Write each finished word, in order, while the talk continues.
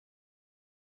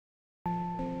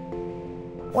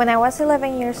When I was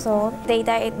 11 years old, they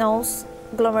diagnosed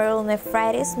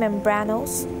glomerulonephritis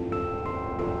membranous.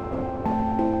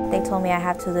 They told me I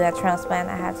had to do a transplant,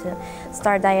 I had to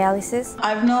start dialysis.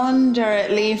 I've known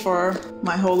Jared Lee for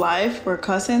my whole life, we're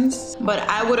cousins, but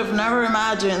I would have never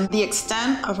imagined the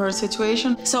extent of her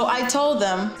situation. So I told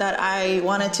them that I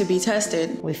wanted to be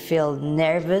tested. We feel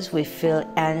nervous, we feel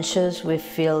anxious, we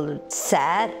feel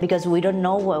sad because we don't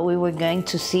know what we were going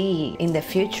to see in the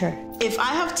future. If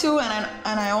I have two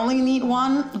and I only need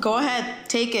one, go ahead,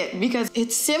 take it, because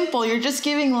it's simple, you're just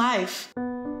giving life.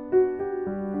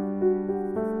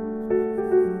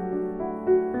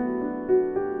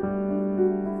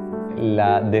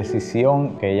 La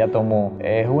decisión que ella tomó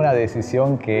es una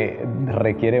decisión que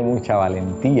requiere mucha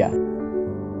valentía.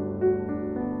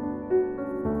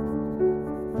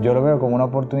 Yo lo veo como una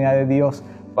oportunidad de Dios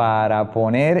para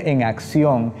poner en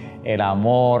acción el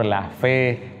amor, la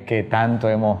fe que tanto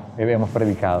hemos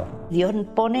predicado. Dios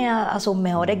pone a sus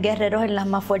mejores guerreros en las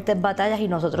más fuertes batallas y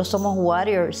nosotros somos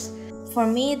warriors. For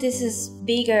me, this is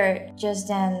bigger just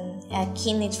than a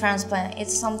kidney transplant.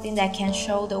 It's something that can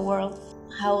show the world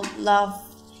how love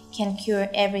can cure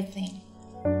everything.